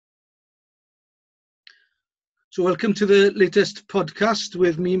So welcome to the latest podcast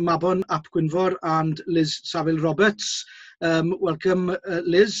with me, Mabon ap Gwynfor, and Liz Saville Roberts. Welcome,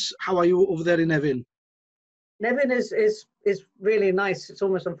 Liz. How are you over there in Ywain? Ywain is really nice. It's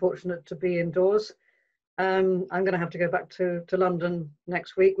almost unfortunate to be indoors. I'm going to have to go back to London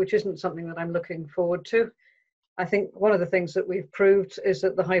next week, which isn't something that I'm looking forward to. I think one of the things that we've proved is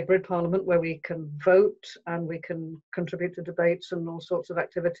that the hybrid parliament, where we can vote and we can contribute to debates and all sorts of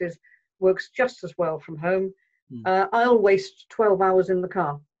activities, works just as well from home. I'll waste 12 hours in the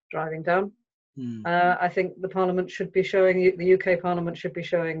car driving down. I think the Parliament should be showing, the UK Parliament should be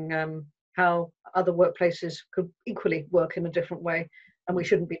showing how other workplaces could equally work in a different way, and we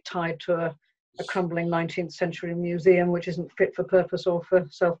shouldn't be tied to a crumbling 19th century museum which isn't fit for purpose or for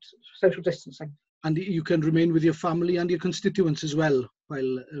social distancing. And you can remain with your family and your constituents as well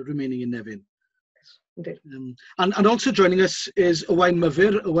while remaining in Ywain. Indeed. And also joining us is Ywain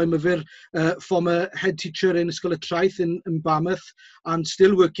Myfyr, former head teacher in Ysgol y Traeth in Bamouth and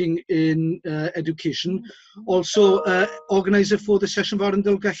still working in education. Also organiser for the Sesiwn Fawr in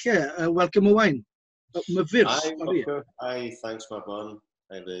Dolgellau. Welcome, Ywain. Myfyr. Hi, thanks, Mabon.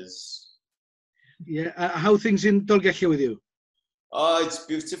 Hi, Liz. Yeah, how are things in Dolgellau with you? Oh, it's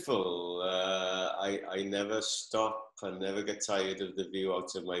beautiful. I never stop. I never get tired of the view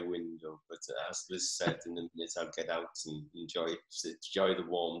out of my window. But as Liz said, in a minute I'll get out and enjoy the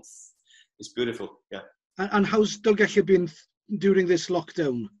warmth. It's beautiful, yeah. And how's Dolgellau been during this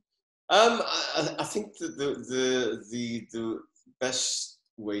lockdown? I think that the best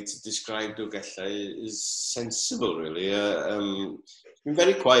way to describe Dolgellau is sensible, really. It's been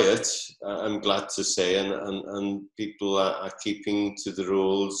very quiet, I'm glad to say, and people are keeping to the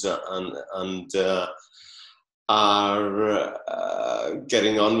rules and are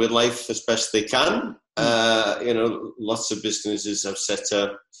getting on with life as best they can. Lots of businesses have set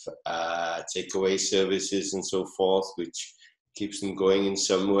up takeaway services and so forth, which keeps them going in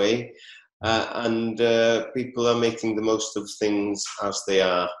some way. And people are making the most of things as they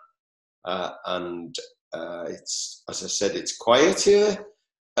are. It's, as I said, it's quiet here,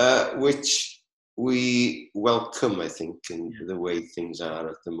 which we welcome, I think, in the way things are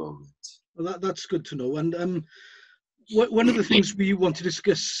at the moment. Well, that's good to know. And one of the things we want to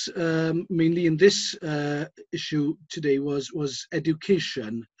discuss mainly in this issue today was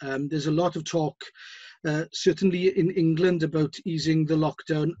education. There's a lot of talk, certainly in England, about easing the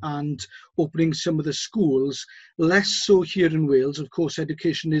lockdown and opening some of the schools. Less so here in Wales. Of course,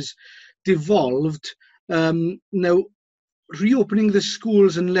 education is devolved. Now, reopening the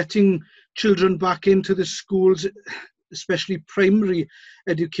schools and letting children back into the schools, especially primary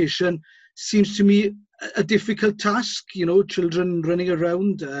education, seems to me a difficult task. Children running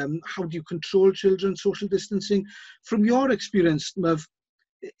around. How do you control children? Social distancing. From your experience, Mav,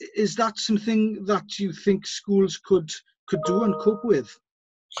 is that something that you think schools could do and cope with?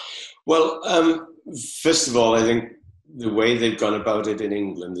 Well, first of all, I think the way they've gone about it in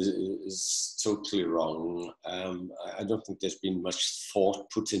England is totally wrong. I don't think there's been much thought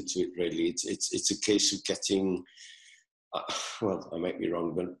put into it, really. It's a case of getting, well, I might be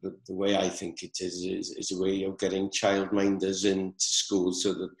wrong, but the way I think it is a way of getting childminders into schools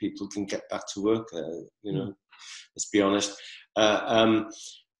so that people can get back to work. Let's be honest. And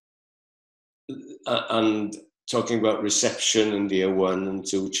talking about reception and year 1 and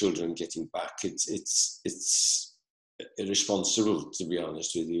 2 children getting back, it's irresponsible, to be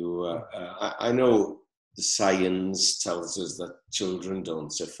honest with you. I know the science tells us that children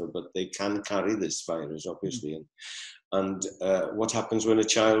don't suffer, but they can carry this virus, obviously. And what happens when a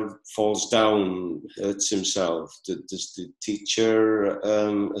child falls down, hurts himself? Does the teacher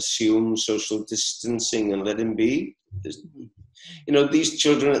assume social distancing and let him be? These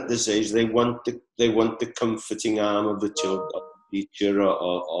children at this age, they want the comforting arm of the teacher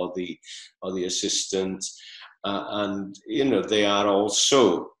or the assistant. They are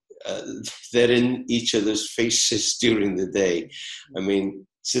also, they're in each other's faces during the day. I mean,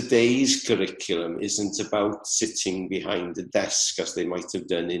 today's curriculum isn't about sitting behind a desk as they might have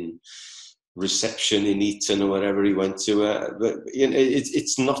done in reception in Eton or wherever he went to. But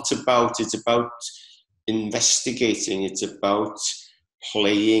it's not about, it's about investigating, it's about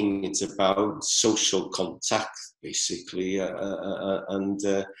playing, it's about social contact, basically.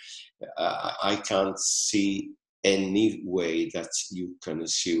 I can't see any way that you can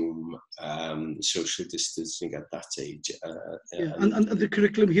assume social distancing at that age. And the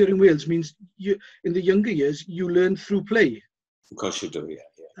curriculum here in Wales means you, in the younger years, you learn through play. Of course you do,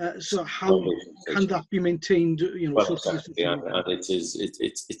 yeah. So how can that be maintained? Well, exactly, and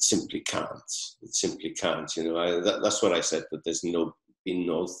it simply can't. It simply can't. That's what I said. That there's been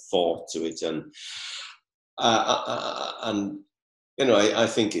no thought to it, and And I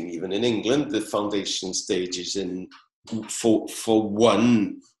think even in England, the foundation stage is for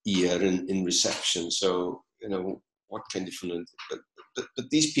 1 year in reception. So what kind of fun? But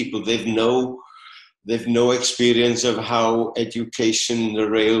these people, they've no experience of how education in the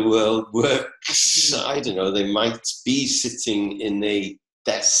real world works. I don't know. They might be sitting in a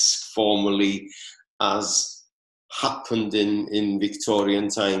desk formally, as happened in Victorian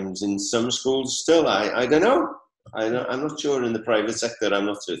times in some schools still. I don't know. I'm not sure in the private sector, I'm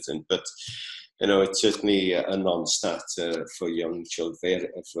not certain, but it's certainly a non-starter for young children,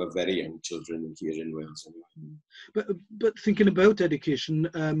 for very young children here in Wales. Anyway. But thinking about education,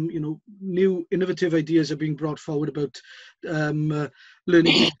 new innovative ideas are being brought forward about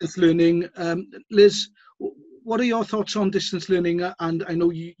learning, distance learning. Liz, what are your thoughts on distance learning? And I know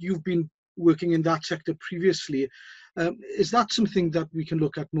you've been working in that sector previously. Is that something that we can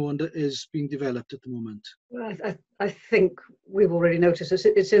look at more and is being developed at the moment? Well, I think we've already noticed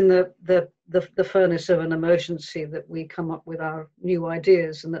it's in the furnace of an emergency that we come up with our new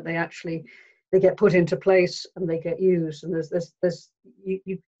ideas, and that they get put into place and they get used, and there's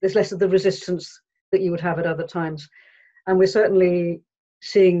less of the resistance that you would have at other times. And we're certainly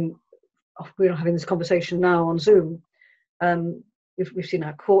seeing, we're having this conversation now on Zoom. We've seen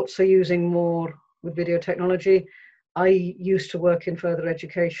our courts are using more with video technology. I used to work in further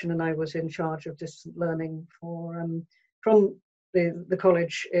education, and I was in charge of distant learning from the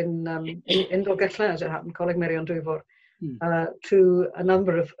college in Dolgellau, as it happened, Coleg Merion Dwyfor, to a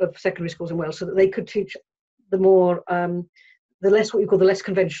number of secondary schools in Wales, so that they could teach the more the less, what you call the less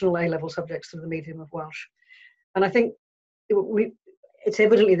conventional A-level subjects through the medium of Welsh. And I think it's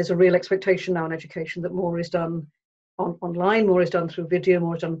evidently there's a real expectation now in education that more is done online, more is done through video,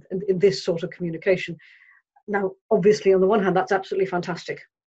 more is done in this sort of communication. Now, obviously, on the one hand, that's absolutely fantastic,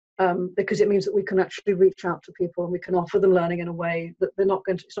 because it means that we can actually reach out to people and we can offer them learning in a way that it's not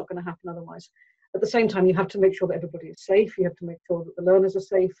going to happen otherwise. At the same time, you have to make sure that everybody is safe. You have to make sure that the learners are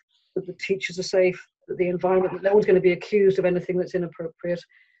safe, that the teachers are safe, that the environment, that no one's going to be accused of anything that's inappropriate.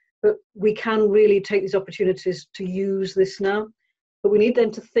 But we can really take these opportunities to use this now. But we need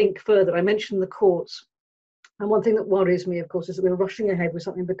then to think further. I mentioned the courts. And one thing that worries me, of course, is that we're rushing ahead with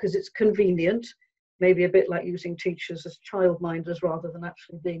something because it's convenient, maybe a bit like using teachers as childminders rather than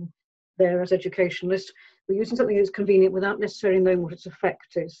actually being there as educationalists. We're using something that's convenient without necessarily knowing what its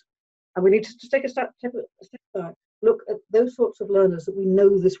effect is. And we need to take a step back, look at those sorts of learners that we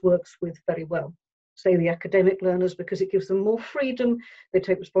know this works with very well. Say the academic learners, because it gives them more freedom, they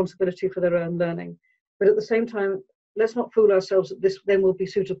take responsibility for their own learning. But at the same time, let's not fool ourselves that this then will be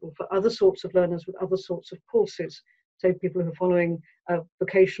suitable for other sorts of learners with other sorts of courses. Say people who are following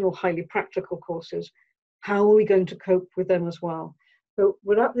vocational, highly practical courses. How are we going to cope with them as well? So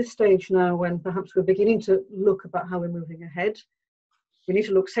we're at this stage now when perhaps we're beginning to look about how we're moving ahead. We need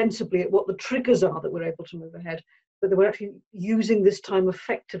to look sensibly at what the triggers are that we're able to move ahead, but that we're actually using this time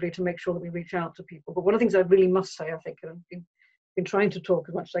effectively to make sure that we reach out to people. But one of the things I really must say, I think, and I've been trying to talk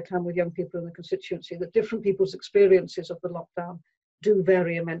as much as I can with young people in the constituency, that different people's experiences of the lockdown do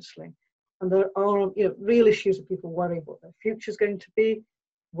vary immensely. And there are real issues that people worry what their future is going to be,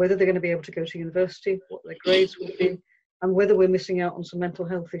 whether they're going to be able to go to university, what their grades will be, and whether we're missing out on some mental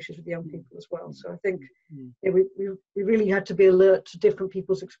health issues with young people as well. So I think we really had to be alert to different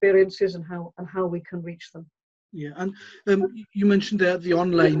people's experiences and how we can reach them. Yeah, and you mentioned there the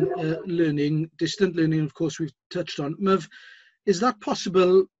online learning, distant learning, of course, we've touched on. Merv, is that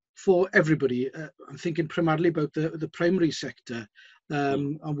possible for everybody? I'm thinking primarily about the primary sector,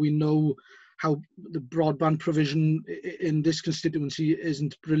 and we know how the broadband provision in this constituency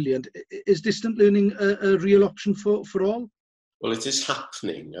isn't brilliant. Is distant learning a real option for all? Well, it is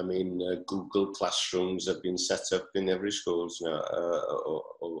happening. I mean, Google Classrooms have been set up in every school now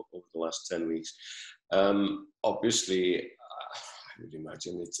over the last 10 weeks. Obviously, I would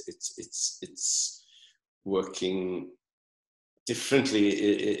imagine it's working differently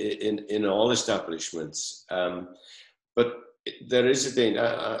in all establishments. But there is a danger,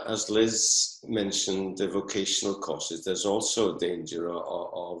 as Liz mentioned, the vocational courses. There's also a danger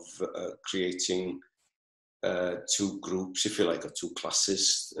of creating two groups, if you like, or two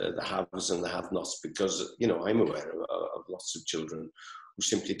classes, the haves and the have-nots, because, I'm aware of lots of children who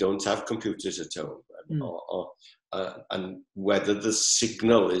simply don't have computers at home, and whether the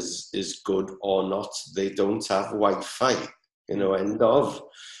signal is good or not, they don't have Wi-Fi, end of,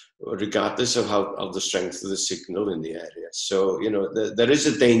 regardless of how the strength of the signal in the area. So, there is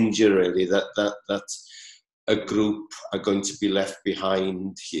a danger really that a group are going to be left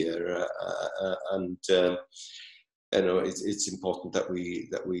behind here, and it's important that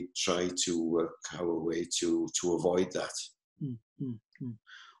we try to work our way to avoid that.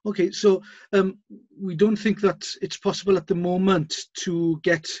 Okay, so we don't think that it's possible at the moment to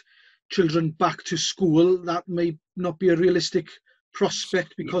get children back to school. That may not be a realistic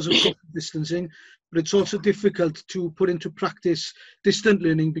prospect because of social distancing, but it's also difficult to put into practice distant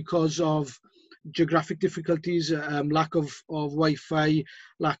learning because of geographic difficulties, lack of Wi-Fi,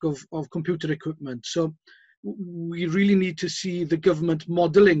 lack of computer equipment. So we really need to see the government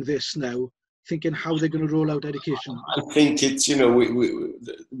modelling this now, thinking how they're going to roll out education. I think it's,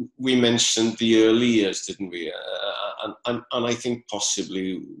 we mentioned the early years, didn't we? And I think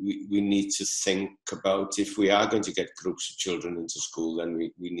possibly we need to think about, if we are going to get groups of children into school, then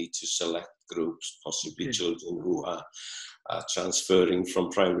we need to select groups, possibly children who are transferring from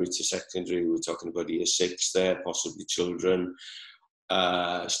primary to secondary. We're talking about year 6 there, possibly children,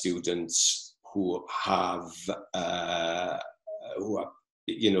 students who have,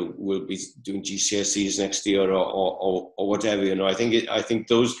 will be doing GCSEs next year or whatever. I think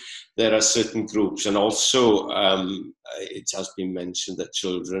there are certain groups, and also it has been mentioned that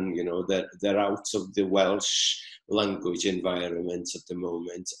children, they're out of the Welsh language environment at the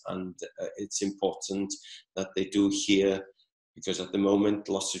moment, and it's important that they do hear, because at the moment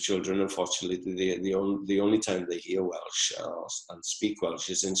lots of children, unfortunately, the only time they hear Welsh and speak Welsh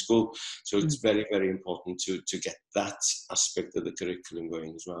is in school. So it's very, very important to get that aspect of the curriculum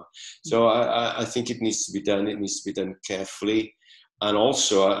going as well. So I think it needs to be done. It needs to be done carefully. And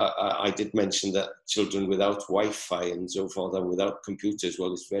also, I did mention that children without Wi-Fi and so forth, and without computers,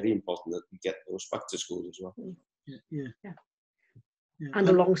 well, it's very important that we get those back to school as well. Yeah. And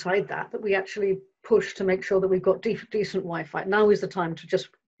alongside that we actually push to make sure that we've got decent Wi-Fi. Now is the time to just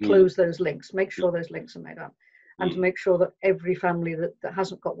close those links, make sure those links are made up, and to make sure that every family that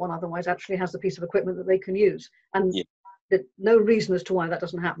hasn't got one otherwise actually has the piece of equipment that they can use. And there's no reason as to why that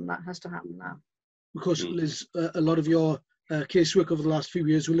doesn't happen. That has to happen now. Of course, Liz, a lot of your casework over the last few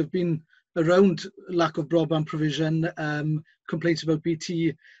years will have been around lack of broadband provision, complaints about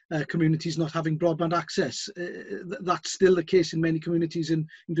BT communities not having broadband access. That's still the case in many communities in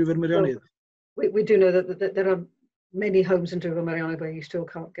Dwyfor Meirionnydd. We do know that there are many homes in Dwyfor Meirionnydd where you still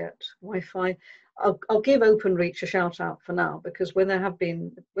can't get Wi-Fi. I'll give OpenReach a shout out for now, because when there have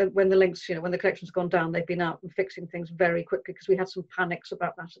been, when the links, when the connection's gone down, they've been out and fixing things very quickly, because we had some panics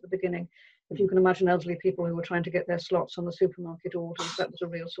about that at the beginning. If you can imagine elderly people who were trying to get their slots on the supermarket orders, that was a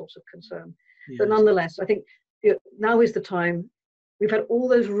real source of concern. Yes. But nonetheless, I think now is the time. We've had all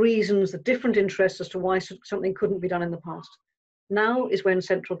those reasons, the different interests as to why something couldn't be done in the past. Now is when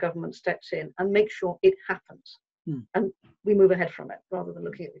central government steps in and makes sure it happens. And we move ahead from it rather than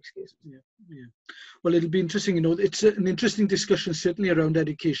looking at excuses. Yeah. Well, it'll be interesting. It's an interesting discussion, certainly around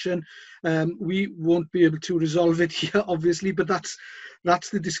education. We won't be able to resolve it here, obviously, but that's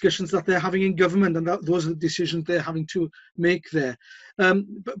the discussions that they're having in government, and those are the decisions they're having to make there.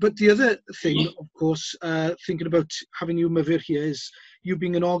 But the other thing, of course, thinking about having you, Myfyr, here, is you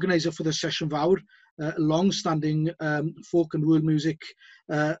being an organiser for the Sesiwn Fawr, a long-standing folk and world music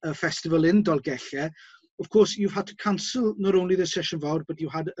festival in Dolgellau. Of course, you've had to cancel not only the Sesiwn Fawr, but you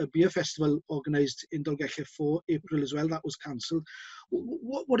had a beer festival organised in Dolgellau for April as well. That was cancelled.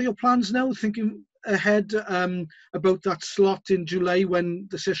 What are your plans now, thinking ahead about that slot in July when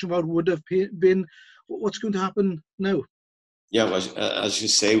the Sesiwn Fawr would have been? What's going to happen now? Yeah, well, as you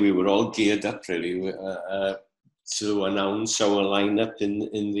say, we were all geared up really to announce our lineup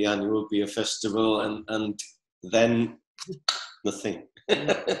in the annual beer festival, and then nothing.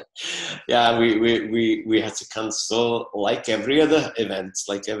 Yeah, we had to cancel, like every other event,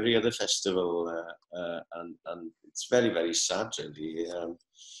 like every other festival, and it's very, very sad, really.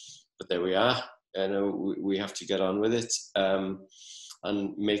 But there we are. We have to get on with it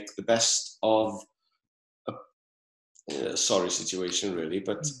and make the best of a sorry situation, really.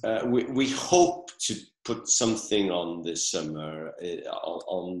 But we hope to put something on this summer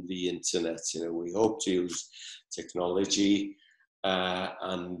on the internet. We hope to use technology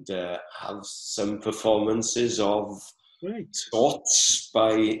and have some performances of sorts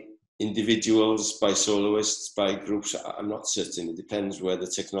by individuals, by soloists, by groups. I'm not certain. It depends where the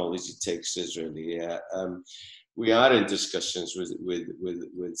technology takes us, really. We are in discussions with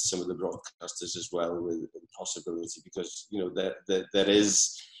some of the broadcasters as well, with the possibility, because there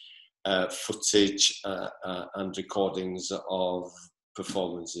is footage and recordings of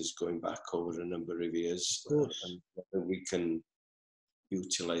performances going back over a number of years, and whether we can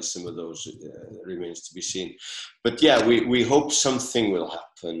utilize some of those remains to be seen. But yeah, we hope something will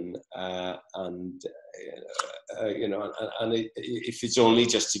happen, and if it's only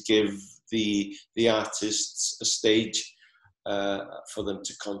just to give the artists a stage for them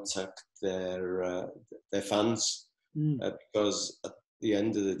to contact their fans, because at the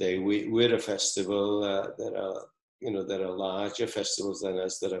end of the day, we're a festival. There are larger festivals than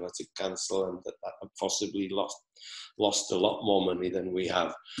us that have had to cancel and that have possibly lost a lot more money than we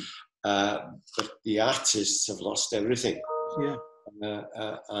have. But the artists have lost everything. Yeah. At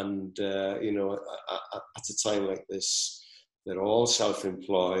a time like this, they're all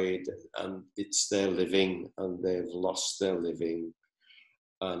self-employed and it's their living, and they've lost their living,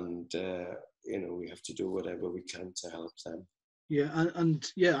 and we have to do whatever we can to help them. Yeah,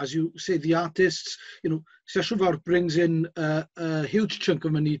 and as you say, the artists, Sesiwn Fawr brings in a huge chunk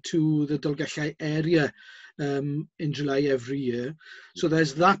of money to the Dolgellau area in July every year. So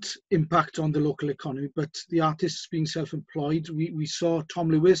there's that impact on the local economy, but the artists being self-employed, we saw Tom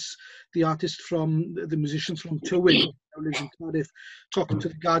Lewis, the artist the musicians from Tywyn, who lives in Cardiff, talking to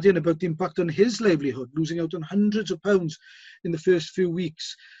The Guardian about the impact on his livelihood, losing out on hundreds of pounds in the first few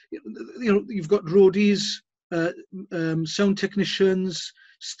weeks. You've got roadies, sound technicians,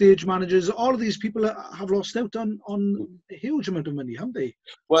 stage managers. All of these people have lost out on a huge amount of money, haven't they?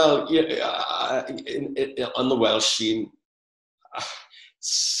 Well, on the Welsh scene,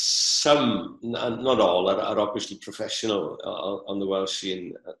 some, not all, are obviously professional on the Welsh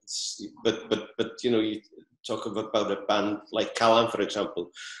scene. But you talk about a band like Callan, for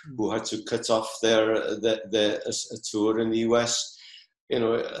example, who had to cut off their tour in the US. And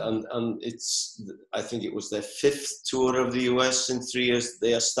I think it was their 5th tour of the US in 3 years.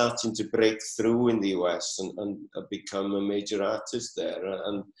 They are starting to break through in the US and become a major artist there.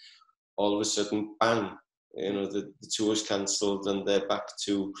 And all of a sudden, bang, the tour's cancelled and they're back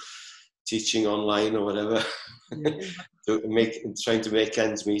to teaching online or whatever, trying to make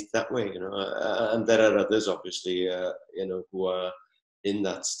ends meet that way. And there are others, obviously, who are in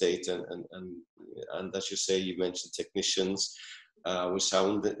that state. And as you say, you mentioned technicians. With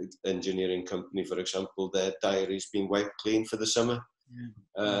sound engineering company, for example, their diary's been wiped clean for the summer,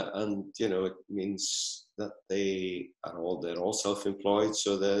 and it means that they're all self-employed,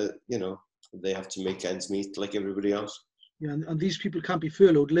 so they have to make ends meet like everybody else. Yeah, and these people can't be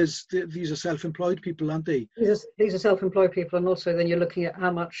furloughed, Liz. These are self-employed people, aren't they? These are self-employed people, and also then you're looking at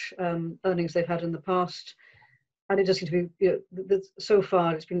how much earnings they've had in the past. And it does seem to be, so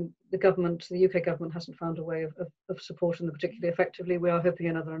far, it's been the UK government hasn't found a way of supporting them particularly effectively. We are hoping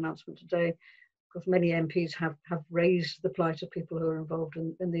another announcement today, because many MPs have raised the plight of people who are involved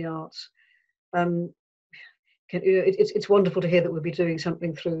in the arts. It's wonderful to hear that we'll be doing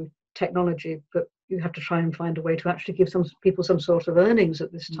something through technology, but you have to try and find a way to actually give some people some sort of earnings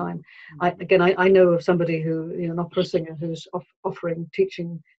at this time. I know of somebody who, an opera singer, who's offering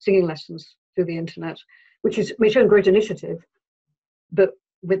teaching singing lessons through the internet, which is a great initiative, but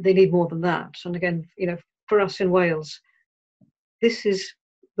they need more than that. And again, for us in Wales, the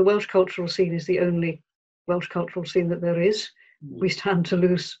Welsh cultural scene is the only Welsh cultural scene that there is. We stand to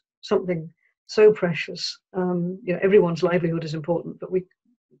lose something so precious. Everyone's livelihood is important, but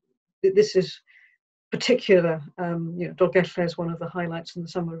this is particular. Dolgellau is one of the highlights in the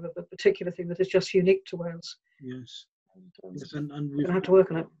summer of a particular thing that is just unique to Wales. Yes. And we're going to have to work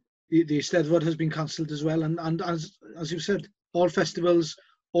on it. The Eisteddfod has been cancelled as well, and as you said, all festivals,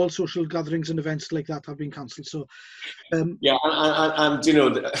 all social gatherings and events like that have been cancelled. So, and I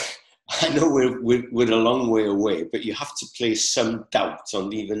know we're a long way away, but you have to place some doubt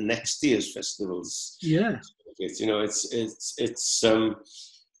on even next year's festivals. Yeah,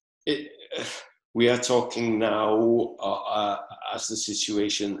 we are talking now as the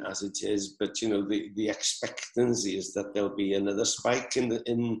situation as it is, but the expectancy is that there'll be another spike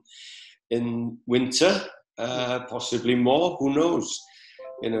in winter, possibly more. Who knows?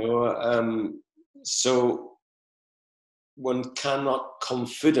 So one cannot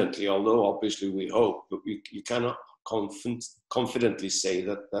confidently, although obviously we hope, but you cannot confidently say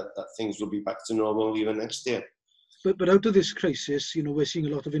that things will be back to normal even next year. But out of this crisis, we're seeing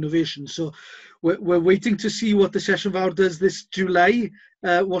a lot of innovation. So we're waiting to see what the Sesiwn Fawr does this July.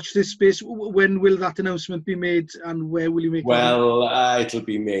 Watch this space. When will that announcement be made, and where will you make it? Well, it'll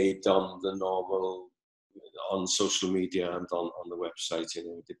be made on the normal, on social media and on the website.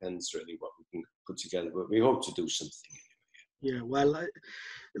 It depends really what we can put together, but we hope to do something. Yeah, well,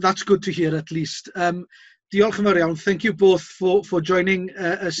 that's good to hear at least. Diolch yn fawr iawn. Thank you both for joining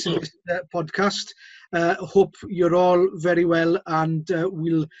us in this podcast. Hope you're all very well, and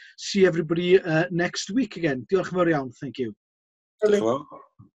we'll see everybody next week again. Diolch yn fawr iawn. Thank you. Well.